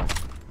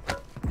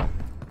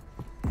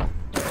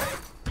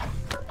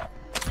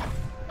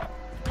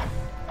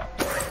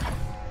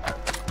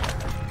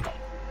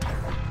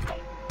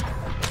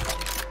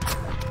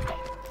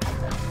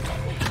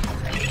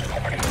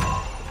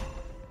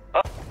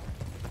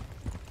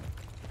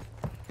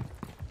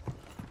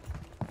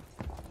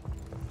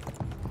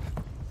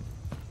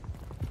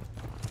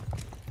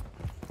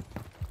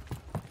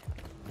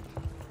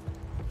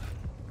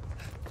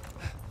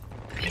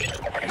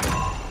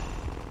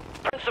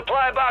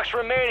 Supply box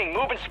remaining.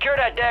 Move and secure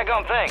that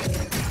daggone thing.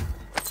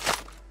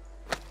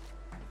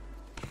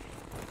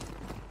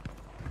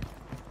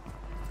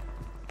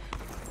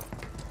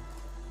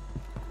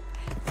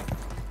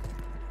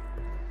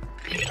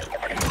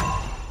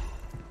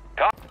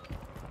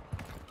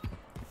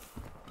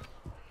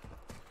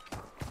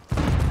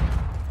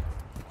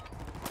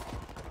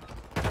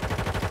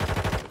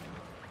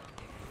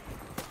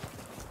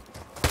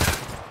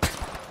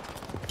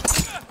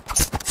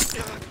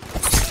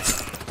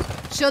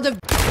 Should have.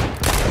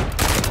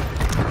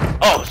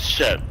 Oh,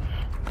 shit.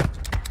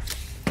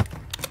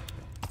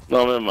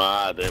 No me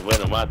mates.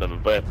 Bueno,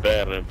 mátame, pues,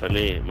 perro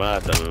infeliz.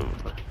 Mátame.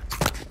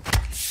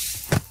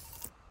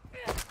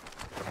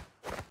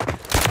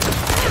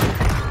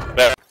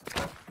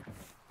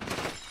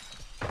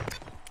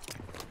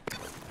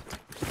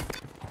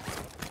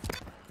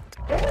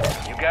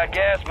 You got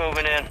gas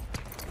moving in.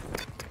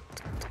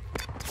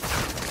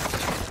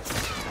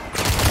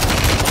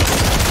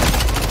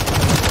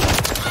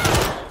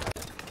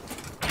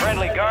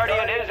 Friendly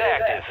Guardian is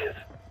active.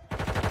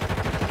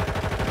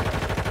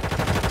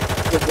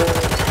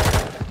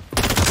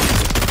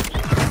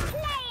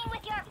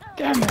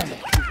 Damn it.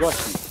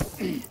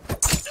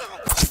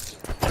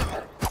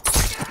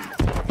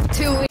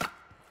 Two.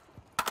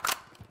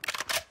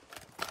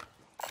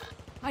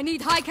 I I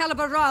need high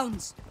caliber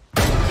rounds.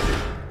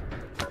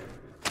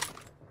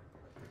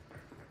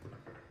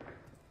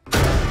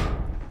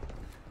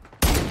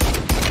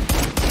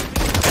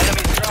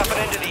 Enemies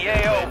dropping into the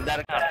AO.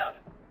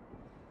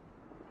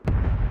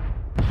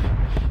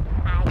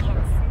 I can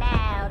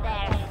smell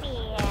their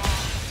fear.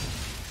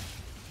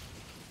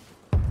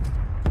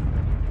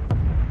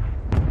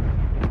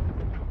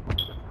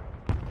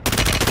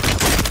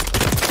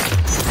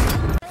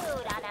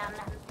 Food on 'em.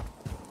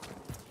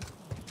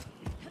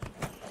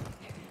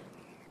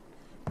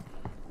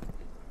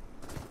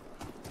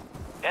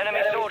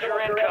 Enemy soldier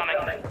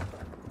incoming.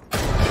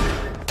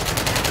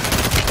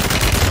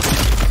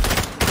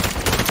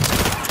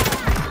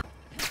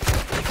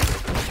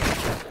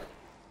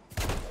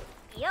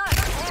 You're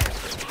very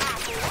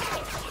happy.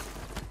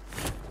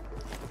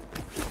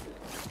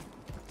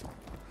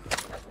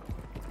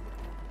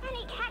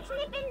 Any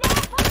catnip in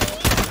there for me?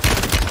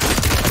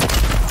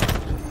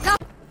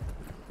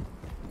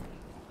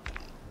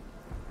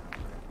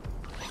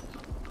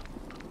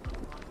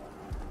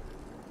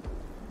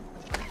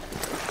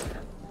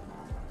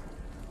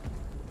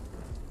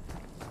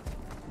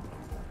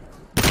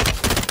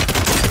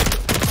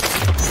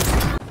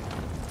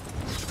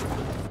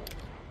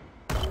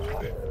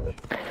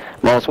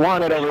 Most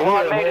wanted over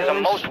Squad here. mate is a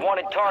boys. most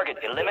wanted target.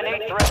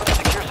 Eliminate threats and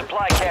secure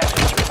supply caches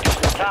to reduce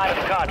the time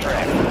of the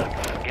contract.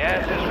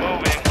 Gas is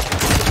moving.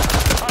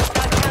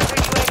 Hostile counter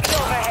UAV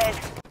overhead.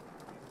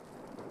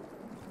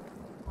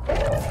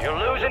 You're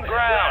losing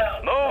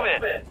ground. Move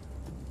it.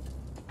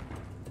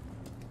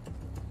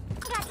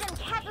 Got some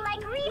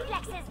cat-like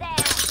reflexes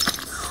there.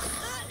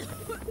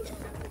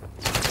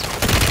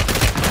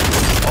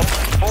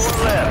 Only 4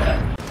 left.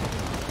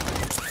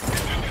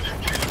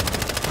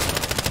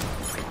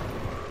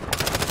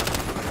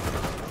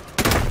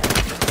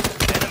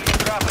 Enemies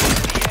dropping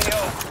into the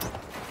AO.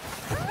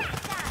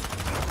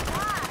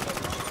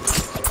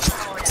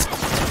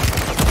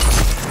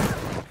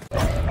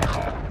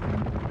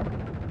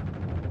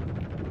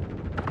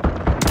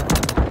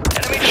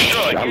 Enemy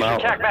destroyed. Use your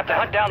attack map to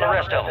hunt down the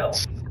rest of them.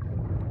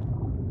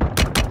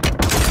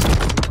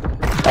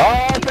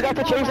 Oh, I forgot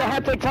to change the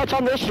haptic touch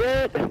on this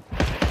shit.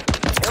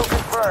 Kill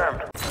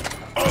confirmed.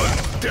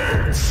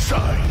 Undead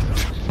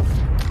sight.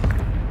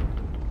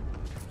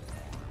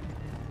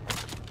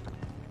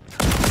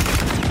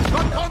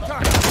 Got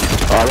contact.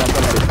 Oh, I got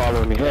somebody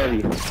following me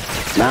heavy.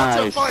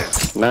 Nice.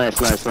 Nice.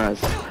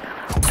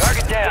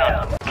 Target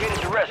down.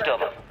 Get the rest of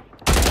them.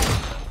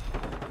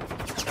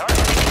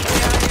 Target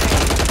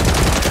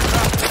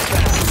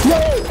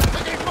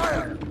Taking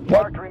fire.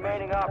 marked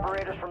remaining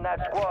operators from that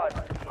squad.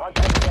 Hunt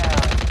them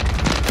down.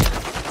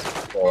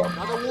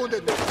 Another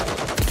wounded.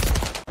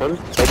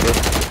 Take it.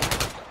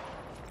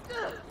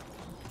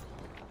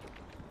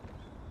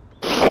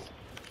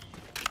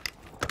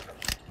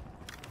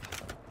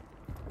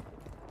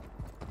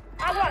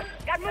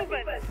 Got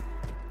movement.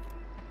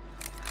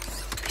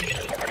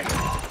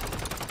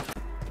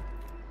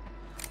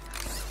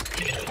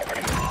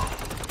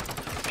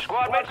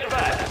 Squad mates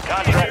survived.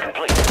 Contract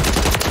complete.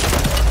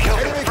 Kill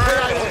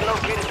confirmed and we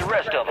located the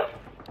rest of them.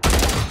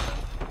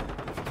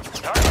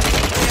 Target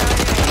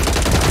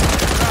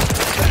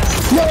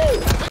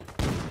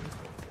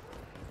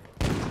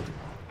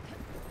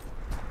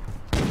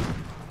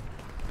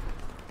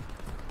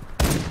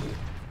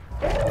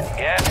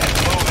gas is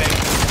moving.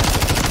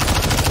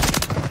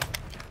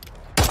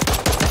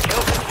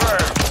 Kill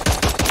confirmed.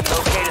 We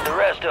located the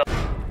rest of them.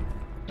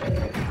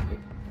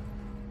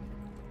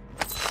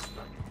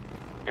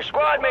 Your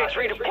squad mates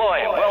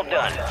redeploying. Well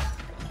done.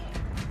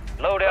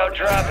 Loadout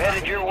drop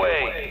headed your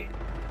way.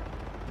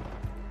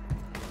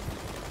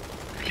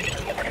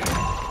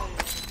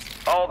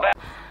 All back.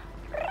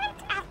 Right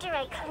after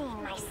I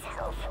clean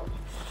myself.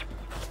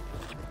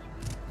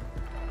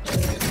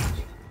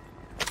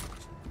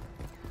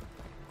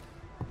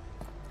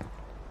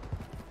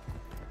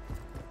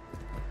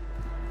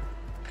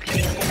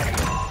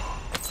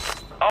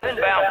 All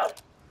inbound.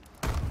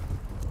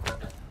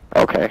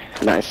 Okay,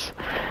 nice.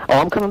 Oh,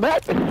 I'm coming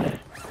back.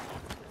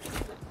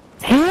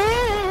 Hey,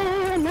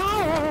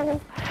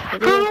 no. I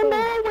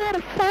know where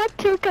the fuck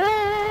to go.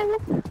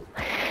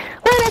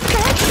 Where the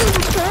fuck to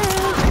go.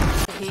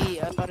 He,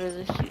 I thought it was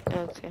a shit.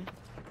 Okay.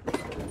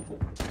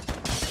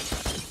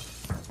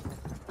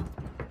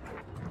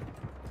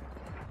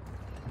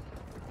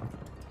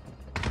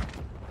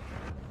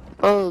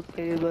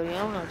 Okay, buddy,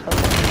 I'm not talking.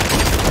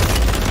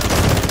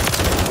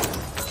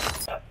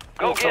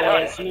 Go get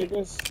her.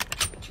 Sneakers.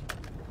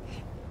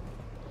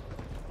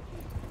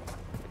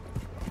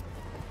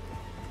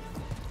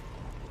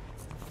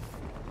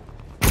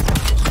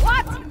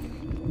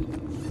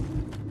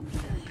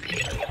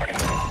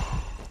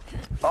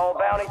 All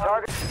bounty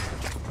targets.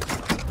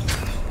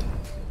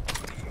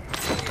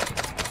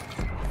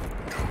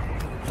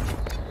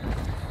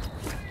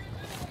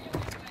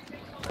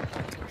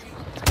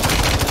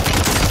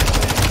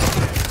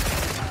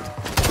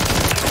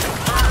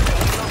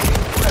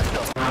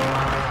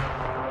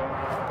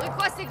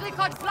 Requesting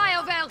recon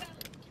flyover.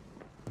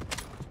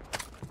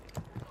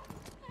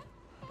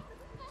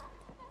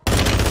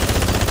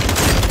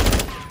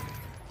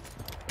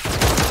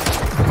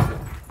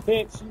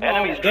 bitch. You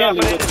Enemies know,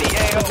 dropping deadly into with the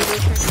AO.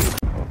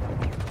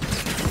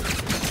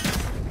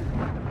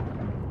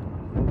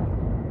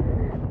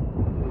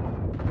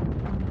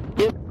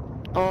 Yep.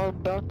 I'm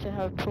about to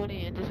have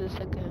 20 in just a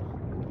second.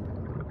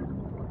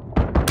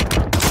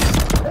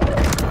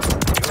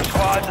 Your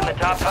squad's in the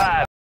top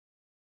 5.